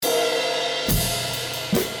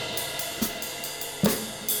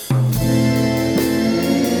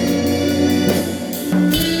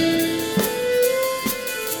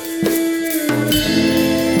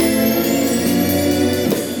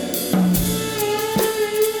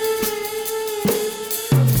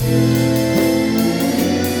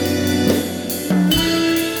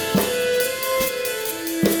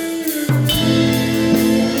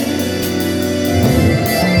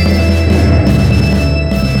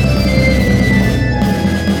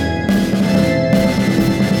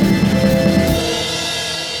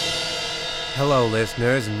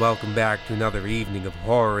listeners, and welcome back to another evening of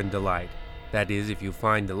horror and delight. That is, if you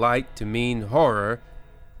find delight to mean horror,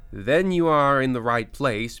 then you are in the right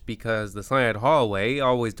place, because the Slanted Hallway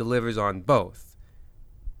always delivers on both.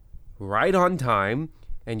 Right on time,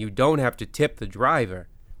 and you don't have to tip the driver.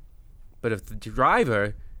 But if the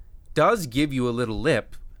driver does give you a little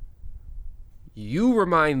lip, you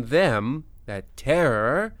remind them that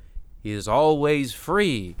terror is always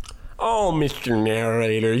free. Oh, Mr.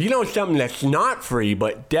 Narrator, you know something that's not free,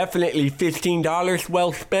 but definitely $15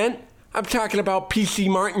 well spent? I'm talking about PC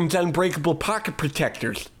Martin's Unbreakable Pocket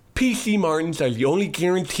Protectors. PC Martins are the only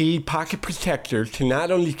guaranteed pocket protectors to not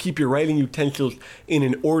only keep your writing utensils in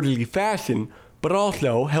an orderly fashion, but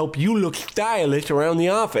also help you look stylish around the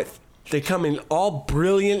office. They come in all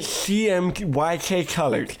brilliant CMYK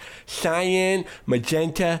colors: cyan,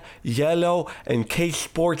 magenta, yellow, and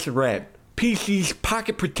K-Sports red. PC's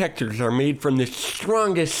pocket protectors are made from the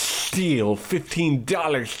strongest steel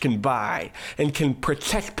 $15 can buy and can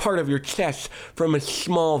protect part of your chest from a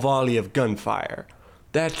small volley of gunfire.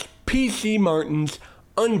 That's PC Martin's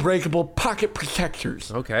Unbreakable Pocket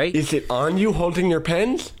Protectors. Okay. Is it on you holding your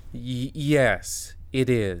pens? Yes, it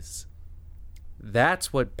is.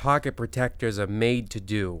 That's what pocket protectors are made to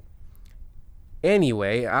do.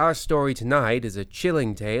 Anyway, our story tonight is a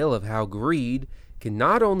chilling tale of how greed can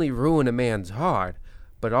not only ruin a man's heart,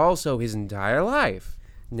 but also his entire life.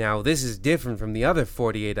 Now, this is different from the other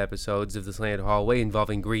 48 episodes of The Slanted Hallway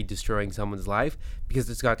involving greed destroying someone's life, because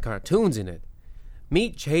it's got cartoons in it.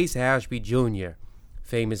 Meet Chase Ashby Jr.,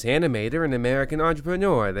 famous animator and American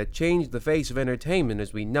entrepreneur that changed the face of entertainment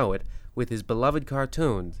as we know it with his beloved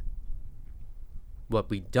cartoons.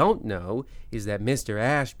 What we don't know is that Mr.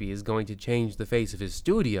 Ashby is going to change the face of his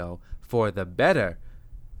studio for the better,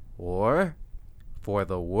 or for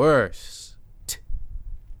the worst.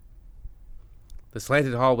 The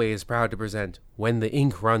Slanted Hallway is proud to present When the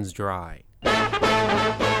Ink Runs Dry.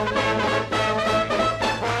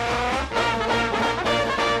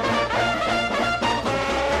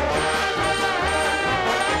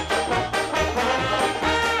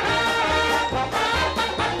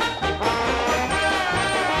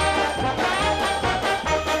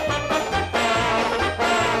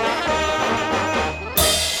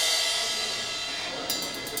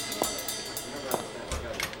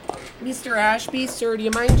 Mr. Ashby, sir, do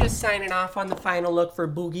you mind just signing off on the final look for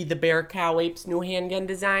Boogie the Bear Cow Ape's new handgun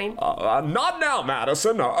design? Not now,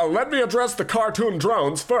 Madison. Let me address the cartoon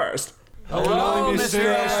drones first. Hello, Mr.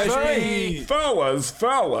 Ashby. Fellas,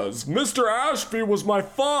 Mr. Ashby was my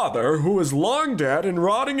father, who is long dead and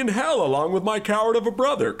rotting in hell along with my coward of a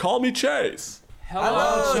brother. Call me Chase.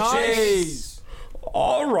 Hello, Chase.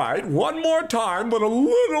 All right, one more time, but a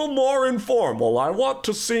little more informal. I want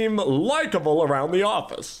to seem likable around the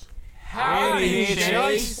office. Howdy,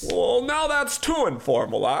 Chase. Well, now that's too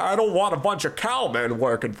informal. I don't want a bunch of cowmen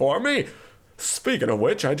working for me. Speaking of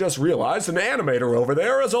which, I just realized an animator over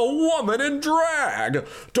there is a woman in drag.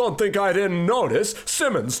 Don't think I didn't notice.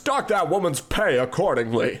 Simmons, dock that woman's pay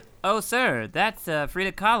accordingly. Oh, sir, that's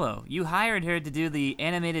Frida Kahlo. You hired her to do the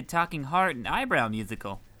animated talking heart and eyebrow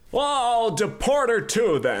musical. Well, I'll deport her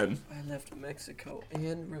too, then. I left Mexico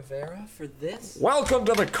and Rivera for this? Welcome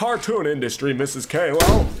to the cartoon industry, Mrs.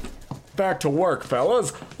 Kahlo. Back to work,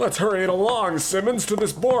 fellas. Let's hurry it along, Simmons, to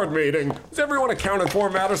this board meeting. Is everyone accounted for,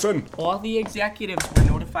 Madison? All the executives were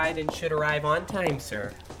notified and should arrive on time,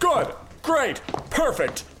 sir. Good. Great.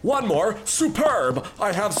 Perfect. One more. Superb.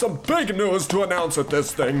 I have some big news to announce at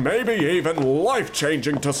this thing, maybe even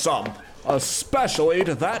life-changing to some. Especially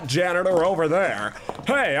to that janitor over there.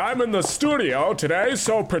 Hey, I'm in the studio today,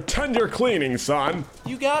 so pretend you're cleaning, son.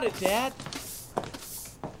 You got it, Dad.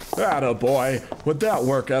 Attaboy. With that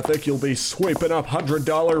work ethic, you'll be sweeping up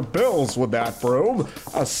 $100 bills with that broom,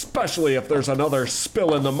 especially if there's another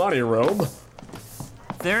spill in the money room.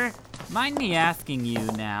 Sir, mind me asking you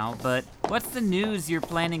now, but what's the news you're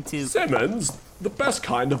planning to... Simmons, the best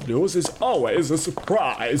kind of news is always a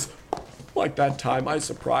surprise. Like that time I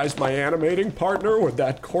surprised my animating partner with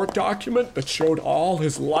that court document that showed all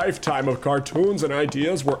his lifetime of cartoons and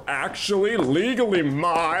ideas were actually legally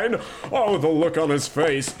mine. Oh, the look on his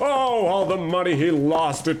face. Oh, all the money he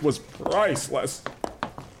lost. It was priceless.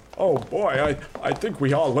 Oh boy, I think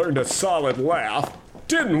we all learned a solid laugh.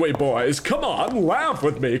 Didn't we, boys? Come on, laugh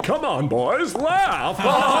with me. Come on, boys, laugh.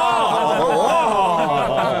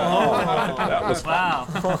 That was Wow.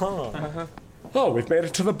 Oh, we've made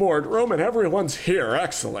it to the boardroom and everyone's here.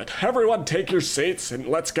 Excellent. Everyone take your seats and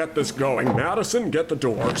let's get this going. Madison, get the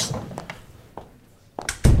doors.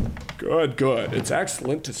 Good, good. It's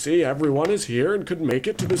excellent to see everyone is here and could make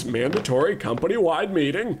it to this mandatory company-wide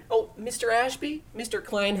meeting. Oh, Mr. Ashby? Mr.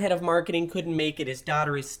 Klein, head of marketing, couldn't make it. His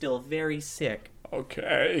daughter is still very sick.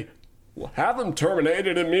 Okay. We'll have him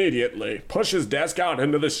terminated immediately. Push his desk out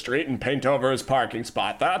into the street and paint over his parking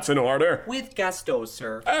spot. That's in order. With gusto,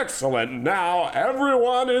 sir. Excellent. Now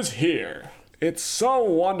everyone is here. It's so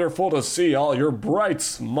wonderful to see all your bright,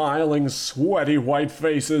 smiling, sweaty white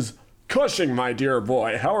faces. Cushing, my dear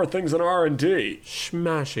boy, how are things in R&D?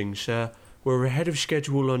 Smashing, sir. We're ahead of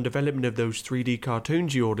schedule on development of those 3D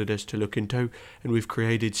cartoons you ordered us to look into, and we've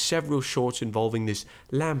created several shorts involving this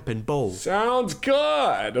lamp and bowl. Sounds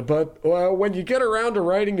good, but when you get around to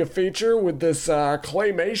writing a feature with this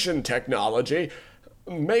claymation technology,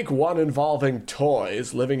 make one involving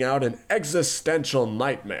toys living out an existential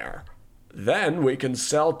nightmare. Then we can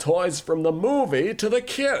sell toys from the movie to the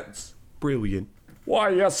kids. Brilliant. Why,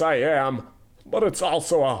 yes, I am, but it's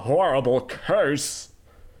also a horrible curse.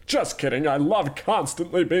 Just kidding, I love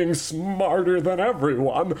constantly being smarter than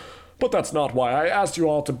everyone. But that's not why I asked you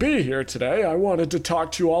all to be here today. I wanted to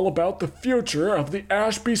talk to you all about the future of the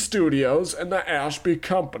Ashby Studios and the Ashby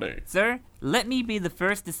Company. Sir, let me be the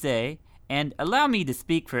first to say, and allow me to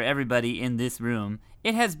speak for everybody in this room,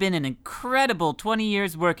 it has been an incredible 20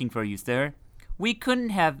 years working for you, sir. We couldn't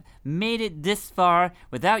have made it this far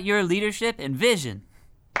without your leadership and vision.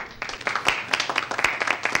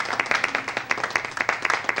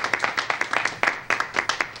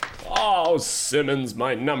 Oh, Simmons,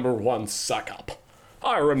 my number one suck-up.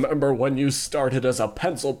 I remember when you started as a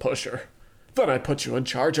pencil pusher. Then I put you in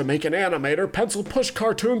charge of making animator pencil push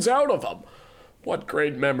cartoons out of them. What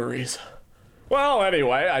great memories. Well,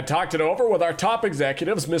 anyway, I talked it over with our top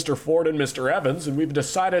executives, Mr. Ford and Mr. Evans, and we've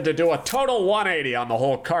decided to do a total 180 on the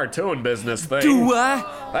whole cartoon business thing. Do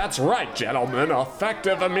what? That's right, gentlemen.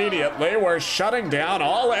 Effective immediately, we're shutting down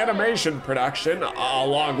all animation production,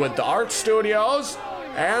 along with the art studios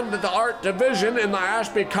and the art division in the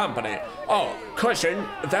Ashby Company. Oh, Cushing,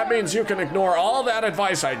 that means you can ignore all that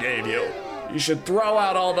advice I gave you. You should throw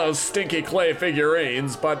out all those stinky clay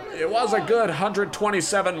figurines, but it was a good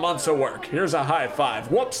 127 months of work. Here's a high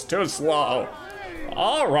five. Whoops, too slow.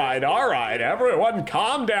 All right, everyone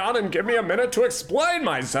calm down and give me a minute to explain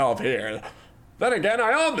myself here. Then again,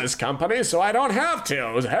 I own this company, so I don't have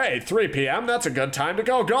to. Hey, 3 p.m., that's a good time to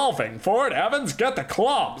go golfing. Ford, Evans, get the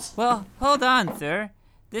clubs. Well, hold on, sir.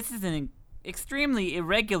 This is an extremely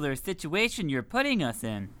irregular situation you're putting us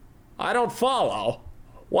in. I don't follow.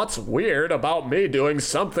 What's weird about me doing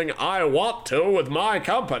something I want to with my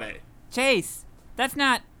company? Chase, that's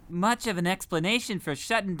not much of an explanation for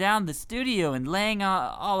shutting down the studio and laying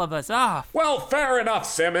all of us off. Well, fair enough,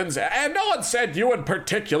 Simmons. And no one said you in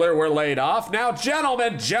particular were laid off. Now,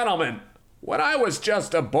 gentlemen. When I was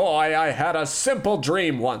just a boy, I had a simple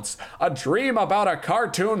dream once. A dream about a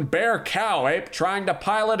cartoon bear cow ape trying to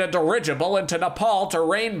pilot a dirigible into Nepal to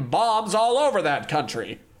rain bombs all over that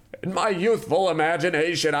country. In my youthful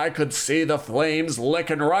imagination, I could see the flames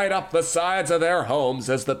licking right up the sides of their homes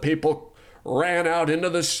as the people ran out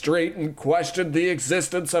into the street and questioned the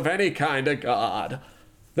existence of any kind of God.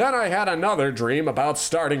 Then I had another dream about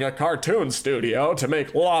starting a cartoon studio to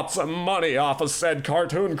make lots of money off of said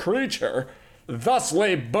cartoon creature.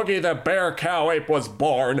 Thusly, Boogie the Bear Cow Ape was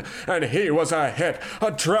born, and he was a hit, a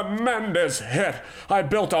tremendous hit. I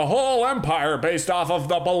built a whole empire based off of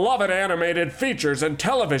the beloved animated features and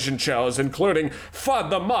television shows, including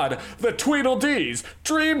Fudd the Mud, the Tweedledees,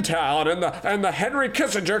 Dreamtown, and the Henry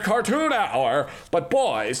Kissinger Cartoon Hour. But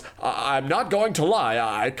boys, I'm not going to lie,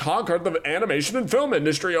 I conquered the animation and film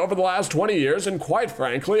industry over the last 20 years, and quite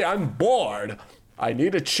frankly, I'm bored. I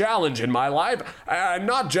need a challenge in my life, and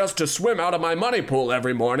not just to swim out of my money pool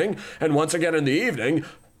every morning, and once again in the evening.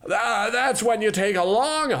 That's when you take a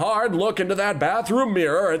long, hard look into that bathroom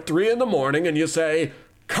mirror at 3 a.m. and you say,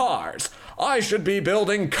 cars. I should be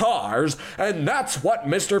building cars, and that's what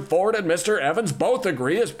Mr. Ford and Mr. Evans both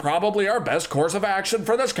agree is probably our best course of action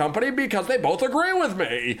for this company because they both agree with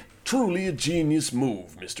me. Truly a genius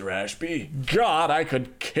move, Mr. Ashby. God, I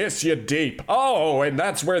could kiss you deep. Oh, and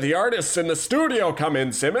that's where the artists in the studio come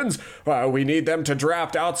in, Simmons. We need them to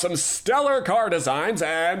draft out some stellar car designs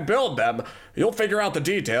and build them. You'll figure out the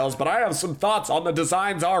details, but I have some thoughts on the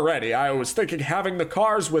designs already. I was thinking having the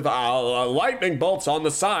cars with lightning bolts on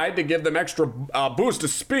the side to give them extra boost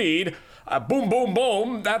of speed. Boom, boom,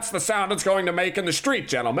 boom. That's the sound it's going to make in the street,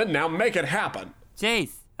 gentlemen. Now make it happen.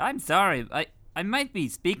 Chase, I'm sorry. I might be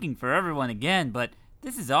speaking for everyone again, but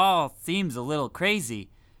this all seems a little crazy.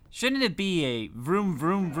 Shouldn't it be a vroom,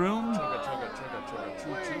 vroom, vroom?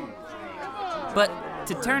 But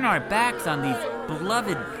to turn our backs on these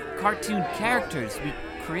beloved cartoon characters, we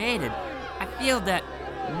created, I feel that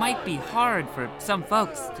might be hard for some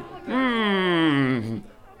folks to...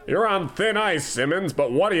 You're on thin ice, Simmons,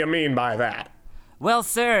 but what do you mean by that? Well,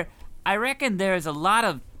 sir, I reckon there's a lot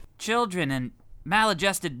of children and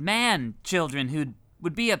maladjusted man children who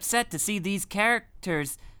would be upset to see these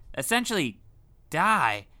characters essentially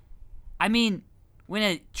die. I mean, when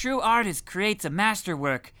a true artist creates a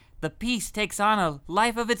masterwork, the piece takes on a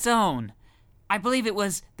life of its own. I believe it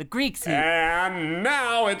was the Greeks who... And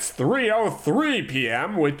now it's 3:03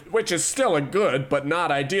 p.m., which is still a good but not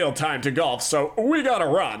ideal time to golf, so we gotta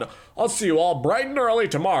run. I'll see you all bright and early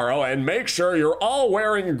tomorrow, and make sure you're all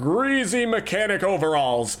wearing greasy mechanic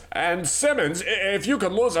overalls. And Simmons, if you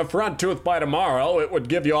could lose a front tooth by tomorrow, it would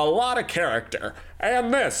give you a lot of character.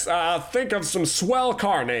 And this, think of some swell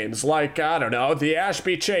car names, like, I don't know, the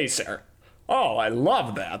Ashby Chaser. Oh, I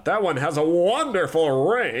love that. That one has a wonderful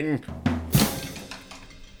ring.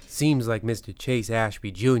 Seems like Mr. Chase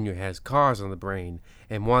Ashby Jr. has cars on the brain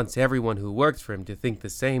and wants everyone who works for him to think the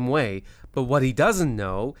same way, but what he doesn't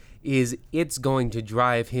know is it's going to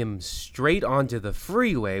drive him straight onto the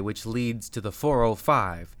freeway which leads to the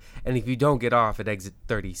 405, and if you don't get off at exit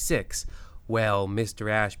 36, well,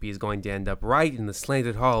 Mr. Ashby is going to end up right in the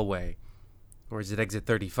slanted hallway. Or is it exit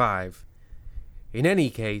 35? In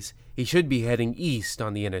any case, he should be heading east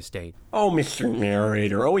on the interstate. Oh, Mr.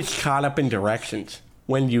 Narrator, always caught up in directions,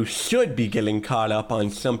 when you should be getting caught up on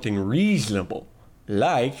something reasonable,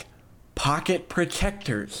 like pocket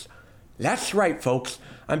protectors. That's right, folks.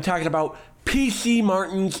 I'm talking about PC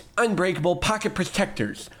Martin's unbreakable pocket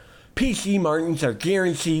protectors. PC Martins are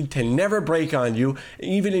guaranteed to never break on you,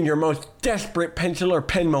 even in your most desperate pencil or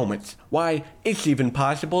pen moments. Why, it's even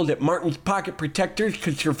possible that Martin's pocket protectors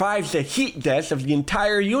could survive the heat death of the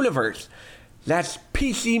entire universe. That's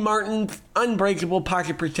PC Martin's unbreakable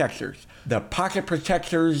pocket protectors. The pocket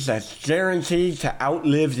protectors that's guaranteed to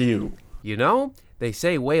outlive you. You know, they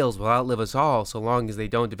say whales will outlive us all so long as they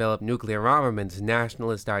don't develop nuclear armaments and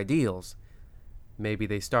nationalist ideals. Maybe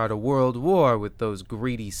they start a world war with those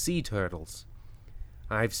greedy sea turtles.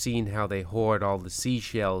 I've seen how they hoard all the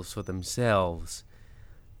seashells for themselves.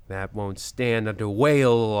 That won't stand under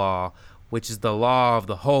whale law, which is the law of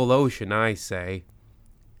the whole ocean, I say.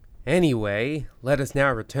 Anyway, let us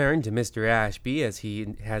now return to Mr. Ashby, as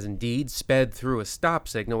he has indeed sped through a stop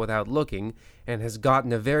signal without looking, and has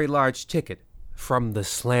gotten a very large ticket from the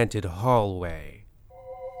slanted hallway.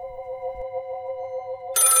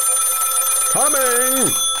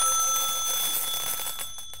 Coming!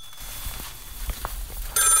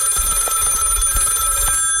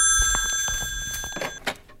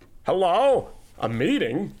 Hello? A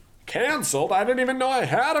meeting? Canceled? I didn't even know I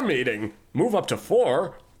had a meeting. Move up to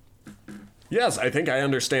 4. Yes, I think I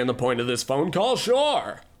understand the point of this phone call,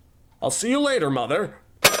 sure. I'll see you later, Mother.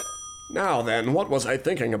 Now then, what was I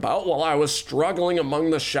thinking about while I was struggling among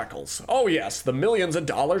the shekels? Oh yes, the millions of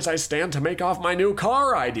dollars I stand to make off my new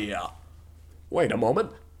car idea. Wait a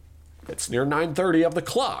moment. It's near 9:30 of the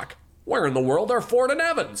clock. Where in the world are Ford and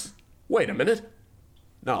Evans? Wait a minute.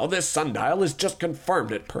 No, this sundial has just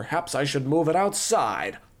confirmed it. Perhaps I should move it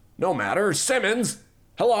outside. No matter. Simmons!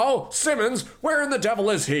 Hello? Simmons? Where in the devil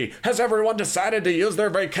is he? Has everyone decided to use their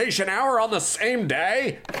vacation hour on the same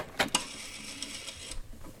day?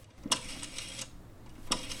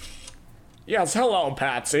 Yes, hello,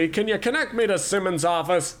 Patsy. Can you connect me to Simmons'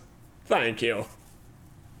 office? Thank you.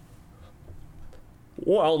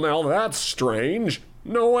 Well, now that's strange.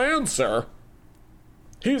 No answer.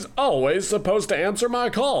 He's always supposed to answer my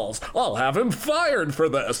calls. I'll have him fired for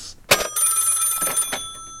this.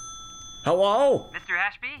 Hello? Mr.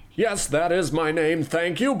 Ashby? Yes, that is my name,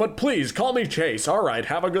 thank you, but please call me Chase. All right,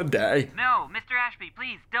 have a good day. No, Mr. Ashby,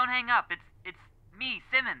 please, don't hang up. It's me,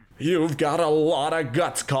 Simmons. You've got a lot of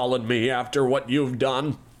guts calling me after what you've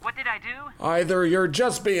done. What did I do? Either you're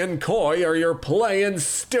just being coy or you're playing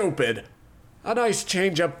stupid. A nice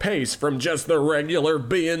change of pace from just the regular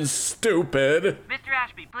being stupid. Mr.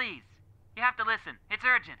 Ashby, please. You have to listen. It's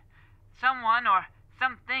urgent. Someone or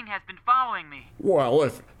something has been following me. Well,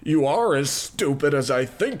 if you are as stupid as I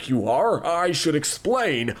think you are, I should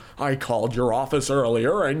explain. I called your office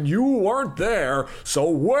earlier and you weren't there, so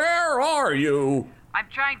where are you? I'm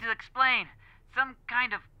trying to explain. Some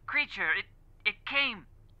kind of creature. It came.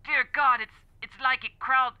 Dear God, it's like it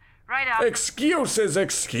crawled right out. Excuses,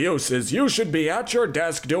 excuses. You should be at your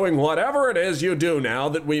desk doing whatever it is you do now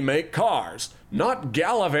that we make cars. Not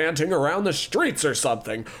gallivanting around the streets or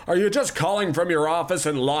something. Are you just calling from your office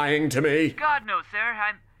and lying to me? God, no, sir.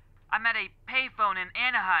 I'm at a payphone in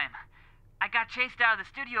Anaheim. I got chased out of the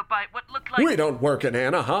studio by what looked like... We don't work in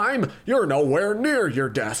Anaheim. You're nowhere near your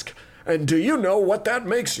desk. And do you know what that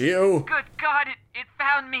makes you? Good God, it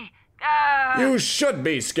found me. You should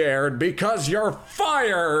be scared because you're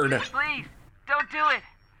fired! Please, don't do it.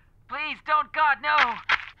 Please, don't, God, no.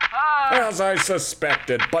 As I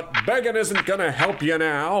suspected, but begging isn't gonna help you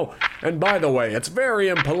now. And by the way, it's very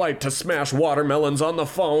impolite to smash watermelons on the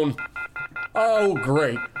phone. Oh,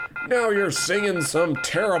 great. Now you're singing some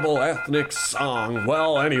terrible ethnic song.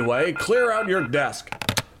 Well, anyway, clear out your desk.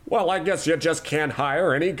 Well, I guess you just can't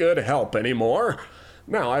hire any good help anymore.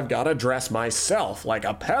 Now I've got to dress myself like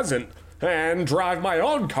a peasant and drive my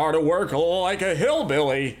own car to work like a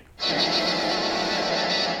hillbilly.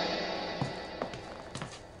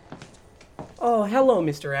 Oh, hello,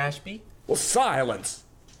 Mr. Ashby. Well, silence.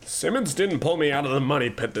 Simmons didn't pull me out of the money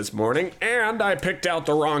pit this morning, and I picked out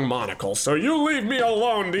the wrong monocle, so you leave me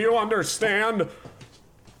alone, do you understand?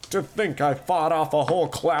 To think I fought off a whole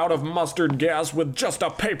cloud of mustard gas with just a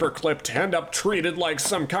paperclip to end up treated like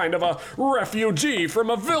some kind of a refugee from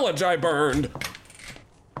a village I burned.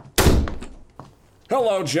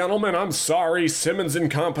 Hello, gentlemen, I'm sorry Simmons'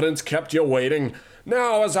 incompetence kept you waiting.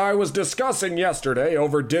 Now, as I was discussing yesterday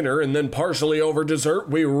over dinner and then partially over dessert,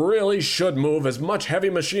 we really should move as much heavy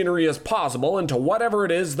machinery as possible into whatever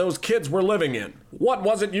it is those kids were living in. What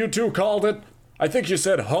was it you two called it? I think you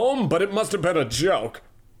said home, but it must have been a joke.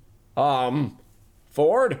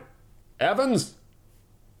 Ford? Evans?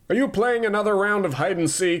 Are you playing another round of hide and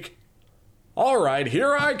seek? All right,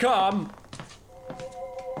 here I come.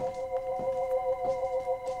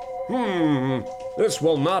 This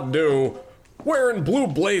will not do. Where in blue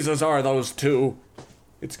blazes are those two?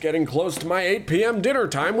 It's getting close to my 8 p.m. dinner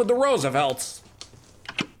time with the Roosevelts.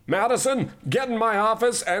 Madison, get in my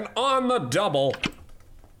office and on the double.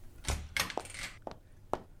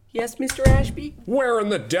 Yes, Mr. Ashby? Where in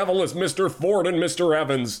the devil is Mr. Ford and Mr.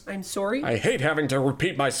 Evans? I'm sorry? I hate having to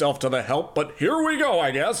repeat myself to the help, but here we go,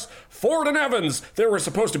 I guess. Ford and Evans, they were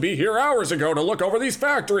supposed to be here hours ago to look over these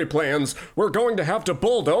factory plans. We're going to have to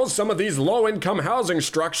bulldoze some of these low-income housing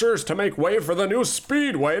structures to make way for the new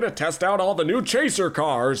speedway to test out all the new chaser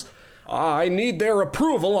cars. I need their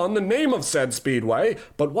approval on the name of said speedway,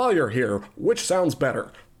 but while you're here, which sounds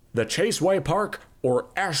better? The Chaseway Park or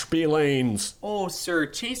Ashby Lanes? Oh, sir,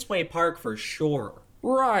 Chaseway Park for sure.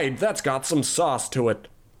 Right, that's got some sauce to it.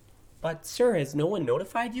 But, sir, has no one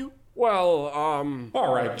notified you? Well,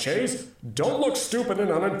 all right, Chase. Don't look stupid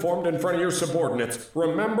and uninformed in front of your subordinates.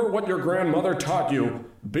 Remember what your grandmother taught you.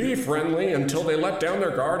 Be friendly until they let down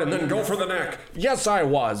their guard and then go for the neck. Yes, I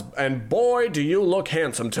was. And boy, do you look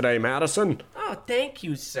handsome today, Madison. Oh, thank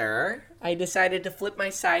you, sir. I decided to flip my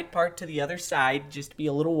side part to the other side just to be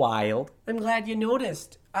a little wild. I'm glad you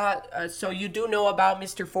noticed. So you do know about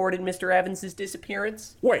Mr. Ford and Mr. Evans'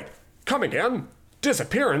 disappearance? Wait, come again?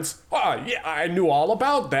 Disappearance? Yeah, I knew all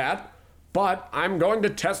about that. But I'm going to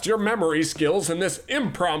test your memory skills in this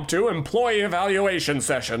impromptu employee evaluation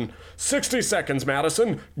session. 60 seconds,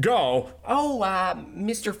 Madison. Go. Oh,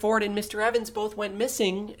 Mr. Ford and Mr. Evans both went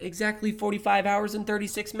missing exactly 45 hours and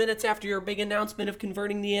 36 minutes after your big announcement of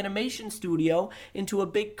converting the animation studio into a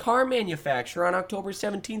big car manufacturer on October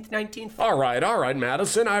 17th, 1940. All right,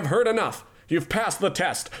 Madison, I've heard enough. You've passed the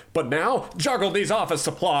test, but now juggle these office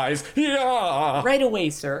supplies. Yeah! Right away,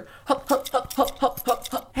 sir. Hup, hup, hup, hup, hup, hup,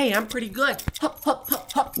 hup. Hey, I'm pretty good. Hup, hup,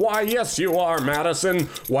 hup, hup. Why, yes, you are, Madison.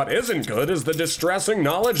 What isn't good is the distressing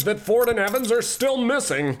knowledge that Ford and Evans are still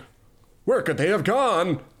missing. Where could they have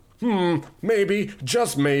gone? Maybe,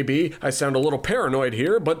 just maybe, I sound a little paranoid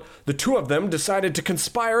here, but the two of them decided to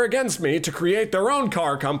conspire against me to create their own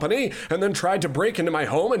car company and then tried to break into my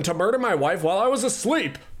home and to murder my wife while I was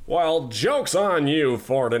asleep. Well, joke's on you,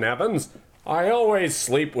 Ford and Evans. I always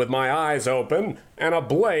sleep with my eyes open and a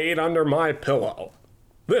blade under my pillow.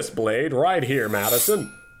 This blade right here,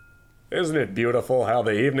 Madison. Isn't it beautiful how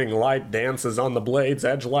the evening light dances on the blade's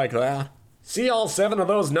edge like that? See all 7 of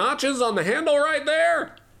those notches on the handle right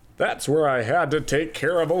there? That's where I had to take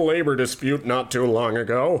care of a labor dispute not too long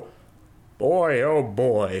ago. Boy, oh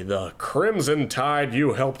boy, the crimson tide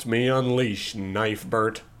you helped me unleash, Knife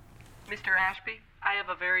Bert. Mr. Ashby, I have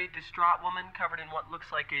a very distraught woman covered in what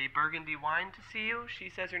looks like a burgundy wine to see you.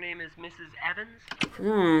 She says her name is Mrs.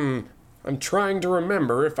 Evans. I'm trying to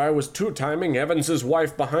remember if I was two-timing Evans's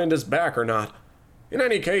wife behind his back or not. In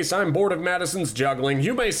any case, I'm bored of Madison's juggling.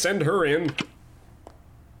 You may send her in.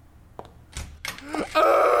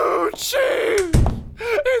 Oh, Chief!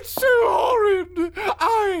 It's so horrid!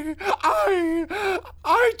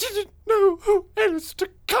 I didn't know who else to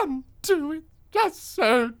come to. It's just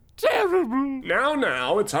so terrible.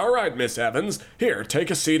 Now, it's all right, Miss Evans. Here, take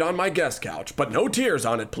a seat on my guest couch, but no tears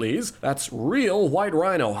on it, please. That's real white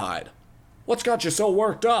rhino hide. What's got you so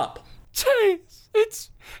worked up? Chase, It's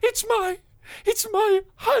my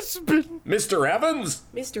husband. Mr. Evans?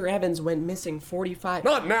 Mr. Evans went missing 45...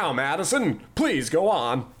 Not now, Madison. Please go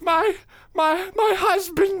on. My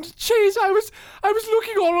husband, Chase, I was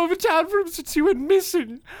looking all over town for him since he went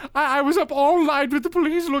missing. I was up all night with the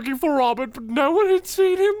police looking for Robert, but no one had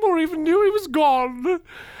seen him or even knew he was gone.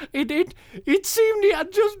 It seemed he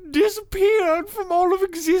had just disappeared from all of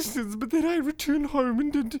existence, but then I returned home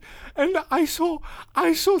and I saw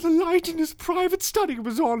the light in his private study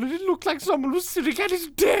was on, and it looked like someone was sitting at his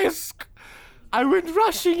desk. I went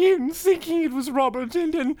rushing in, thinking it was Robert,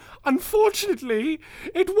 and unfortunately,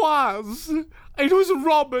 it was. It was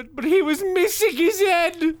Robert, but he was missing his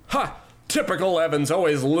head. Ha! Typical Evans,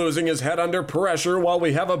 always losing his head under pressure while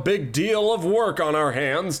we have a big deal of work on our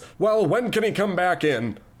hands. Well, when can he come back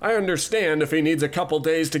in? I understand if he needs a couple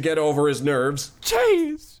days to get over his nerves.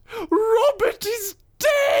 Chase, Robert is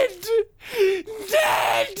dead!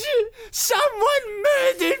 Dead! Someone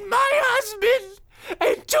murdered my husband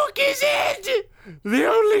and took his head! The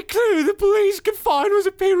only clue the police could find was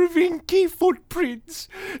a pair of inky footprints.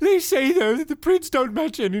 They say, though, that the prints don't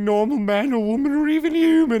match any normal man or woman or even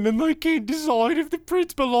human, and they can't decide if the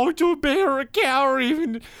prints belong to a bear or a cow or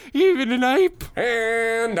even an ape.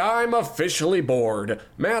 And I'm officially bored.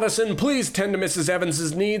 Madison, please tend to Mrs.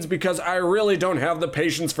 Evans's needs because I really don't have the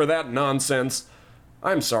patience for that nonsense.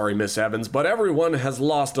 I'm sorry, Miss Evans, but everyone has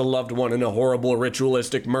lost a loved one in a horrible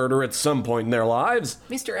ritualistic murder at some point in their lives.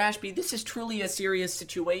 Mr. Ashby, this is truly a serious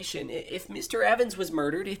situation. If Mr. Evans was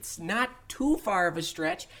murdered, it's not too far of a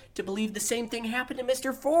stretch to believe the same thing happened to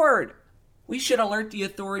Mr. Ford. We should alert the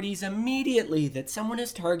authorities immediately that someone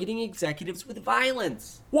is targeting executives with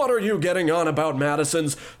violence. What are you getting on about,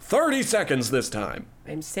 Madison's? 30 seconds this time.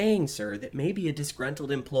 I'm saying, sir, that maybe a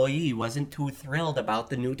disgruntled employee wasn't too thrilled about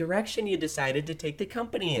the new direction you decided to take the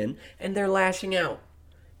company in, and they're lashing out.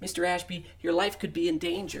 Mr. Ashby, your life could be in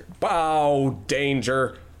danger. Oh,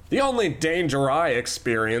 danger. The only danger I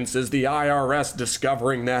experience is the IRS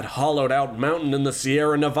discovering that hollowed-out mountain in the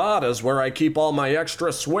Sierra Nevadas where I keep all my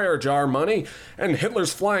extra swear jar money and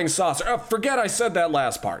Hitler's flying saucer. Forget I said that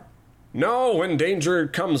last part. No, when danger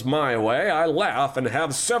comes my way, I laugh and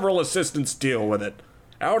have several assistants deal with it.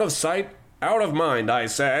 Out of sight, out of mind, I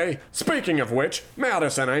say. Speaking of which,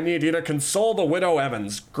 Madison, I need you to console the widow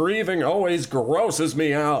Evans. Grieving always grosses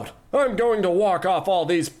me out. I'm going to walk off all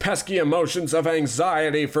these pesky emotions of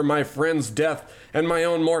anxiety for my friend's death and my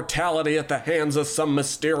own mortality at the hands of some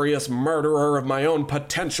mysterious murderer of my own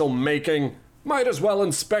potential making. Might as well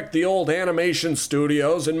inspect the old animation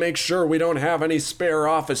studios and make sure we don't have any spare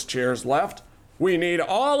office chairs left. We need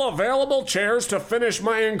all available chairs to finish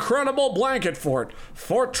my incredible blanket fort,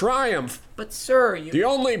 Fort Triumph. But, sir, The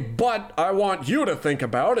only but I want you to think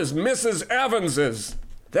about is Mrs. Evans's.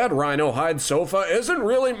 That rhino hide sofa isn't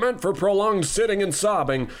really meant for prolonged sitting and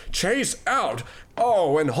sobbing. Chase out.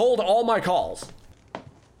 Oh, and hold all my calls.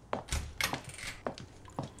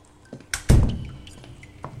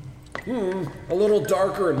 A little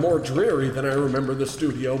darker and more dreary than I remember the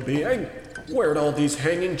studio being. Where'd all these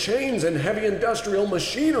hanging chains and heavy industrial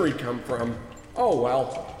machinery come from? Oh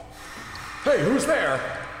well. Hey, who's there?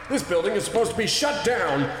 This building is supposed to be shut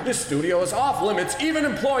down. This studio is off limits, even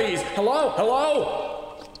employees. Hello? Hello?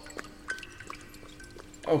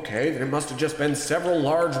 Okay, then it must have just been several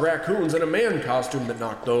large raccoons in a man costume that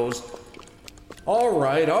knocked those. All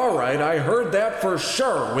right, I heard that for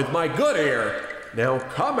sure with my good ear. Now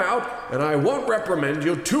come out, and I won't reprimand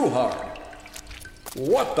you too hard.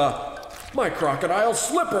 What the? My crocodile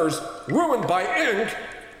slippers, ruined by ink.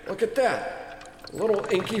 Look at that. Little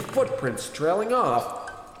inky footprints trailing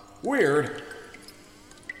off. Weird.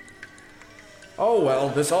 Oh well,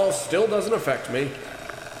 this all still doesn't affect me.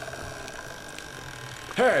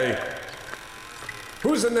 Hey!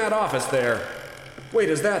 Who's in that office there? Wait,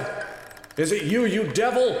 is it you, you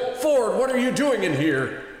devil? Ford, what are you doing in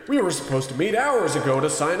here? We were supposed to meet hours ago to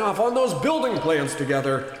sign off on those building plans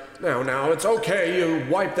together. Now, it's okay. You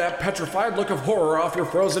wipe that petrified look of horror off your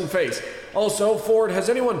frozen face. Also, Ford, has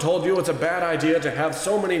anyone told you it's a bad idea to have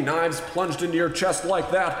so many knives plunged into your chest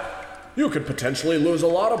like that? You could potentially lose a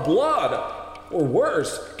lot of blood. Or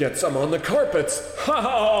worse, get some on the carpets.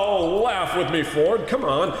 Oh, laugh with me, Ford. Come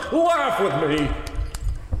on, laugh with me.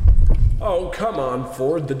 Oh, come on,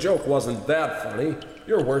 Ford. The joke wasn't that funny.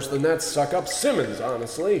 You're worse than that suck-up Simmons,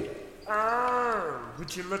 honestly.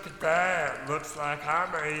 Would you look at that? Looks like I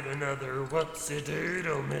made another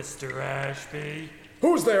whoopsie-doodle, Mr. Ashby.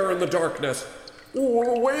 Who's there in the darkness?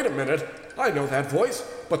 Oh, wait a minute. I know that voice,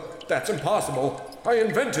 but that's impossible. I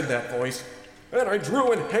invented that voice. And I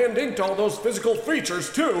drew and hand-inked all those physical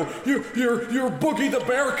features, too. You're Boogie the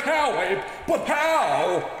Bear Cow Ape. But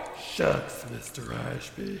how? Shucks, Mr.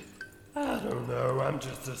 Ashby. I don't know, I'm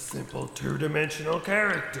just a simple two-dimensional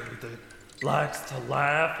character that likes to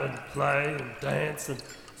laugh and play and dance and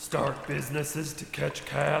start businesses to catch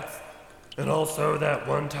cats. And also that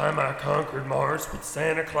one time I conquered Mars with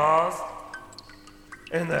Santa Claus.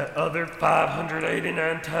 And that other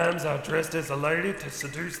 589 times I dressed as a lady to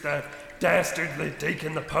seduce that dastardly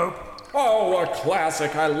deacon the Pope. Oh, a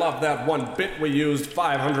classic. I love that one bit we used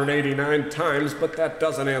 589 times, but that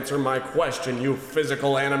doesn't answer my question, you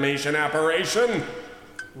physical animation apparition.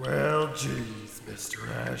 Well, geez, Mr.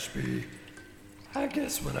 Ashby. I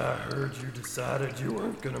guess when I heard you decided you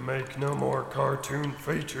weren't gonna make no more cartoon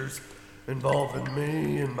features involving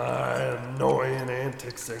me and my annoying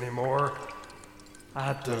antics anymore,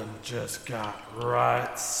 I done just got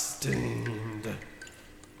right steamed.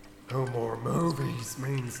 No more movies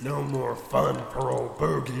means no more fun for old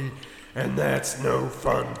Boogie, and that's no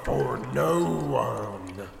fun for no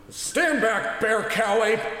one. Stand back, bear cow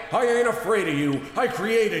ape. I ain't afraid of you. I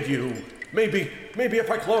created you. Maybe if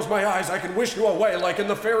I close my eyes, I can wish you away like in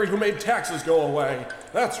The Fairy Who Made Taxes Go Away.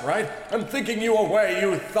 That's right. I'm thinking you away,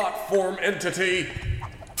 you thought form entity.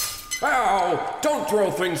 Ow! Don't throw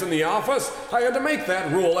things in the office. I had to make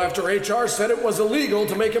that rule after HR said it was illegal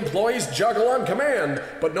to make employees juggle on command.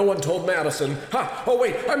 But no one told Madison. Ha! Oh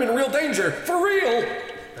wait, I'm in real danger. For real!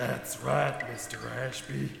 That's right, Mr.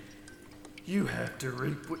 Ashby. You have to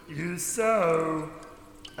reap what you sow.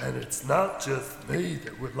 And it's not just me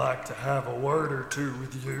that would like to have a word or two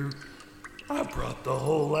with you. I brought the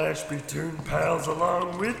whole Ashby Toon pals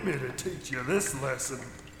along with me to teach you this lesson.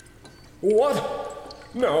 What?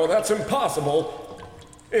 No, that's impossible.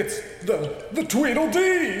 It's the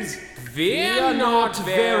Tweedledees. We're not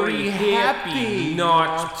very happy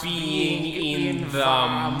not being in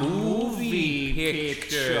the movie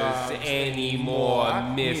pictures anymore,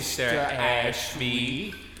 Mr.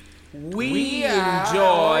 Ashby. We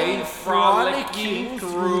enjoy frolicking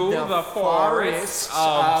through the forests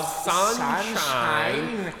of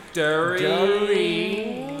sunshine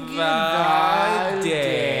during the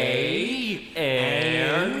day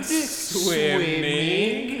and swimming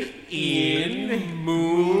in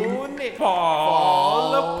Moon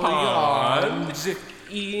Fall Pond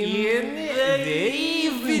in the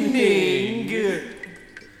evening.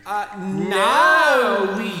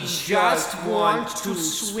 Now we just want to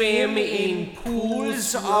swim in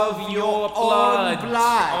pools of your blood.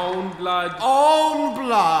 Own blood. Own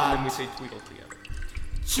blood. And then we say Tweedle together.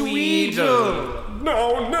 Tweedle.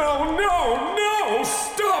 No!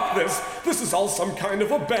 Stop this! This is all some kind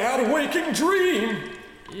of a bad waking dream!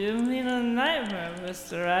 You mean a nightmare,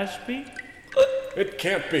 Mr. Ashby? It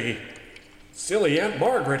can't be. Silly Aunt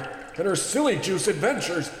Margaret and her silly juice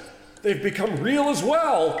adventures. They've become real as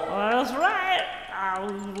well. Well, that's right. I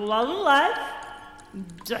love life.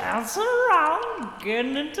 Dancing around,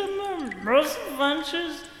 getting into my most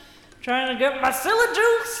adventures, trying to get my silly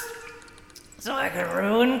juice so I can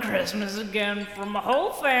ruin Christmas again for my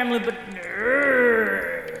whole family, but no.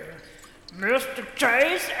 Mr.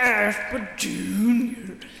 Chase Ashby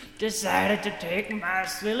Jr. decided to take my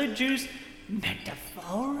silly juice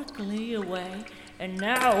metaphorically away. And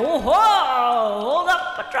now, hold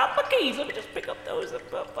up, I dropped my keys. Let me just pick up those up.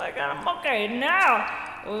 I got them. Okay, now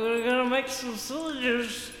we're gonna make some silly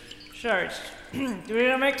juice shirts. We're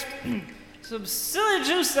gonna make some silly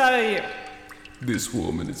juice out of you. This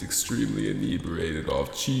woman is extremely inebriated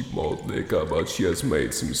off cheap malt liquor, but she has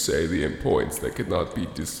made some salient points that cannot be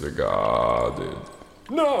disregarded.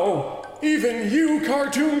 No! Even you,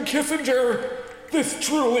 Cartoon Kissinger! This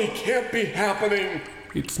truly can't be happening!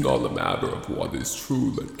 It's not a matter of what is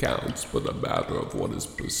true that counts, but a matter of what is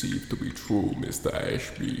perceived to be true, Mr.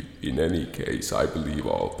 Ashby. In any case, I believe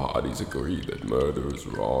all parties agree that murder is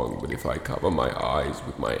wrong, but if I cover my eyes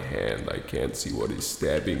with my hand, I can't see what is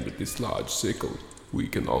stabbing with this large sickle. We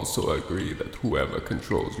can also agree that whoever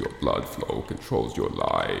controls your blood flow controls your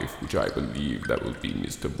life, which I believe that will be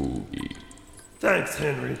Mr. Boogie. Thanks,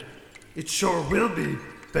 Henry. It sure will be.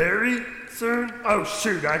 Barry? Soon? Oh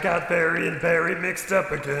shoot, I got Barry and Barry mixed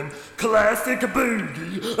up again. Classic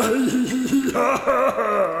boogie.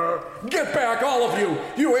 Get back, all of you!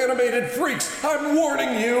 You animated freaks! I'm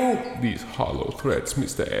warning you! These hollow threats,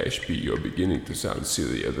 Mr. Ashby, you're beginning to sound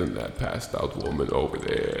sillier than that passed out woman over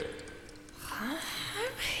there. I'm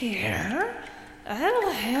here.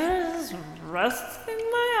 I'm here just resting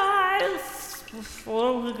my eyes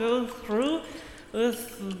before we go through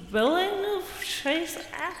with the billing of Chase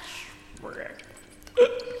Ashby.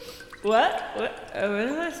 What? What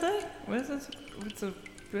did I say? What's the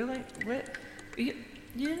billing? What?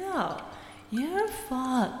 You know, you're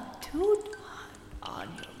fun too on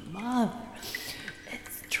your mother.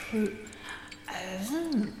 It's true.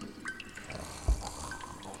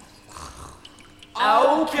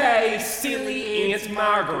 Okay, silly Aunt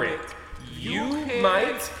Margaret. You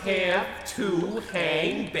might have to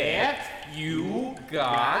hang back. You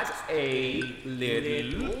got a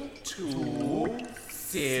little too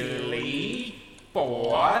silly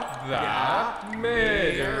for the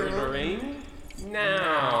murdering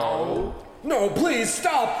now. No, please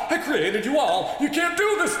stop! I created you all! You can't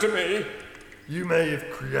do this to me! You may have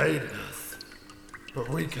created us, but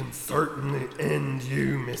we can certainly end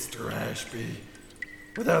you, Mr. Ashby.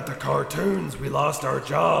 Without the cartoons, we lost our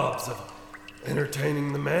jobs of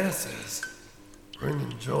entertaining the masses,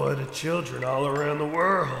 bringing joy to children all around the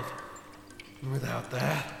world. And without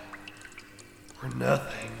that, we're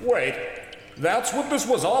nothing. Wait, that's what this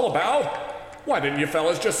was all about? Why didn't you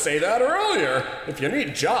fellas just say that earlier? If you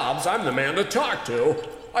need jobs, I'm the man to talk to.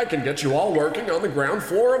 I can get you all working on the ground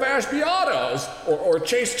floor of Ashby Autos, or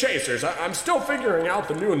Chase Chasers. I'm still figuring out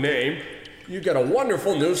the new name. You get a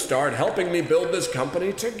wonderful new start helping me build this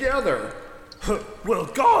company together. Well,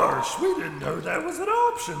 gosh, we didn't know that was an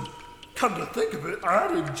option. Come to think of it,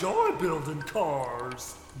 I'd enjoy building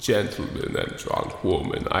cars. Gentlemen and drunk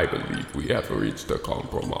woman, I believe we have reached a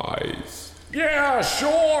compromise. Yeah,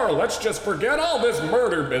 sure. Let's just forget all this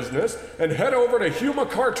murder business and head over to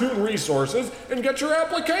Huma Cartoon Resources and get your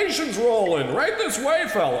applications rolling. Right this way,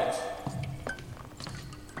 fellas.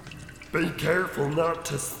 Be careful not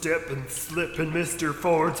to step and slip in Mr.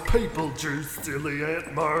 Ford's people juice, silly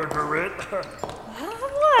Aunt Margaret. This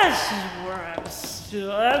is where I'm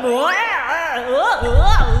stood.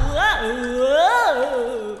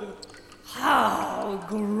 Oh,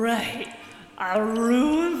 great. I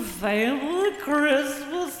ruined family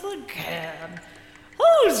Christmas again.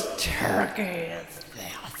 Whose turkey is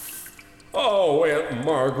this? Oh, Aunt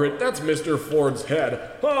Margaret, that's Mr. Ford's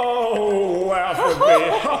head. Oh, laugh with me.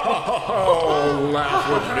 Oh, laugh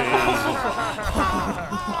with me.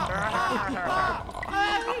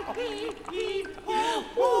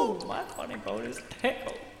 Whoa, my funny bone is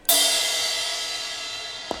tickled.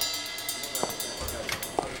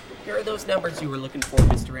 Here are those numbers you were looking for,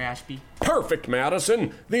 Mr. Ashby. Perfect,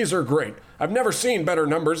 Madison. These are great. I've never seen better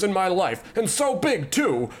numbers in my life, and so big,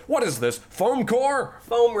 too. What is this, foam core?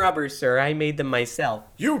 Foam rubbers, sir. I made them myself.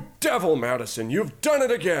 You devil, Madison. You've done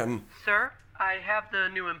it again. Sir, I have the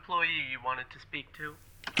new employee you wanted to speak to.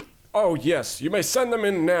 Oh, yes. You may send them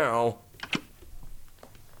in now.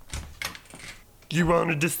 You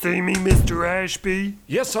wanted to see me, Mr. Ashby?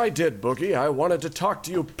 Yes, I did, Boogie. I wanted to talk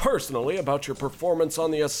to you personally about your performance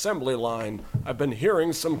on the assembly line. I've been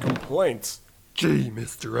hearing some complaints. Gee,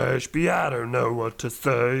 Mr. Ashby, I don't know what to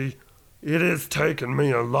say. It has taken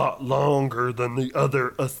me a lot longer than the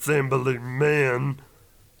other assembly men.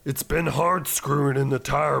 It's been hard screwing in the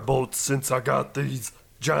tire bolts since I got these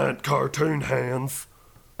giant cartoon hands.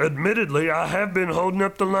 Admittedly, I have been holding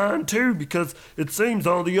up the line too because it seems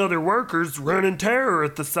all the other workers run in terror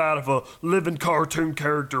at the sight of a living cartoon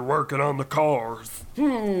character working on the cars.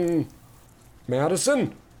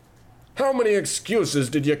 Madison? How many excuses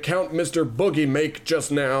did you count Mr. Boogie make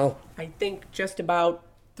just now? I think just about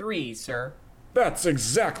 3, sir. That's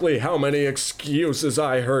exactly how many excuses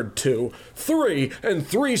I heard, too. 3, and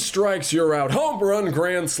 3 strikes, you're out. Home run,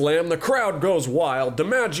 grand slam, the crowd goes wild.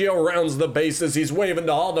 DiMaggio rounds the bases, he's waving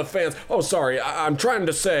to all the fans. Oh, sorry, I'm trying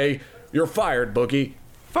to say, you're fired, Boogie.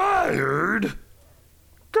 Fired?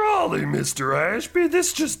 Golly, Mr. Ashby,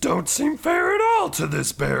 this just don't seem fair at all to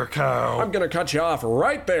this bear cow. I'm gonna cut you off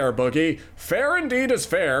right there, Boogie. Fair indeed is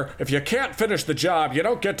fair. If you can't finish the job, you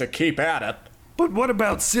don't get to keep at it. But what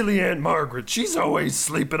about silly Aunt Margaret? She's always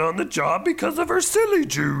sleeping on the job because of her silly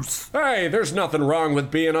juice. Hey, there's nothing wrong with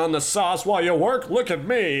being on the sauce while you work. Look at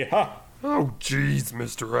me. Oh, geez,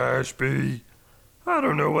 Mr. Ashby. I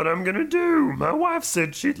don't know what I'm gonna do. My wife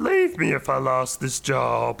said she'd leave me if I lost this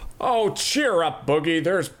job. Oh, cheer up, Boogie.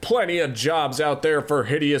 There's plenty of jobs out there for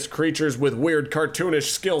hideous creatures with weird cartoonish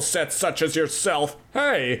skill sets such as yourself.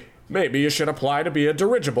 Hey, maybe you should apply to be a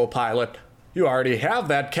dirigible pilot. You already have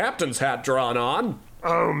that captain's hat drawn on.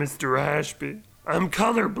 Oh, Mr. Ashby, I'm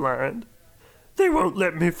colorblind. They won't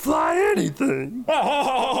let me fly anything.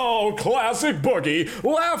 Oh, classic Boogie.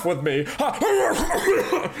 Laugh with me.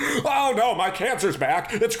 Oh, no, my cancer's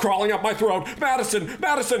back. It's crawling up my throat. Madison,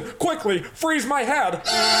 quickly, freeze my head.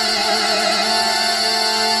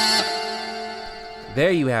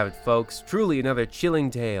 There you have it, folks. Truly another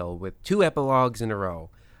chilling tale with 2 epilogues in a row.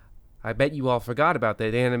 I bet you all forgot about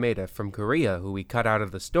that animator from Korea who we cut out of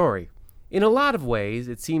the story. In a lot of ways,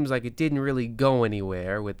 it seems like it didn't really go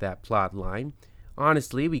anywhere with that plot line.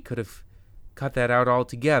 Honestly, we could have cut that out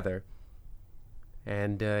altogether.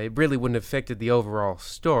 And it really wouldn't have affected the overall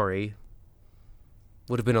story.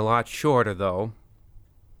 Would have been a lot shorter, though.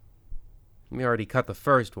 We already cut the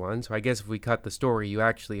first one, so I guess if we cut the story you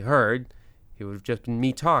actually heard, it would have just been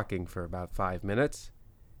me talking for about 5 minutes.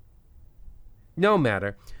 No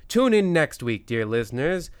matter. Tune in next week, dear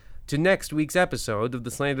listeners, to next week's episode of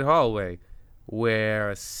The Slanted Hallway, where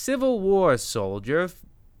a Civil War soldier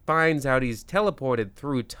finds out he's teleported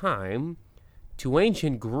through time to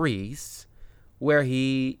ancient Greece, where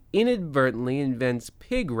he inadvertently invents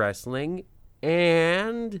pig wrestling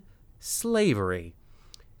and slavery.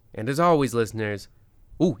 And as always, listeners,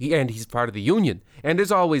 and he's part of the Union. And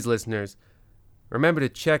as always, listeners, remember to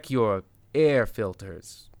check your air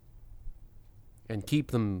filters and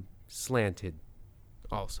keep them slanted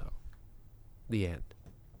also. The end.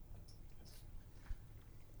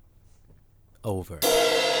 Over.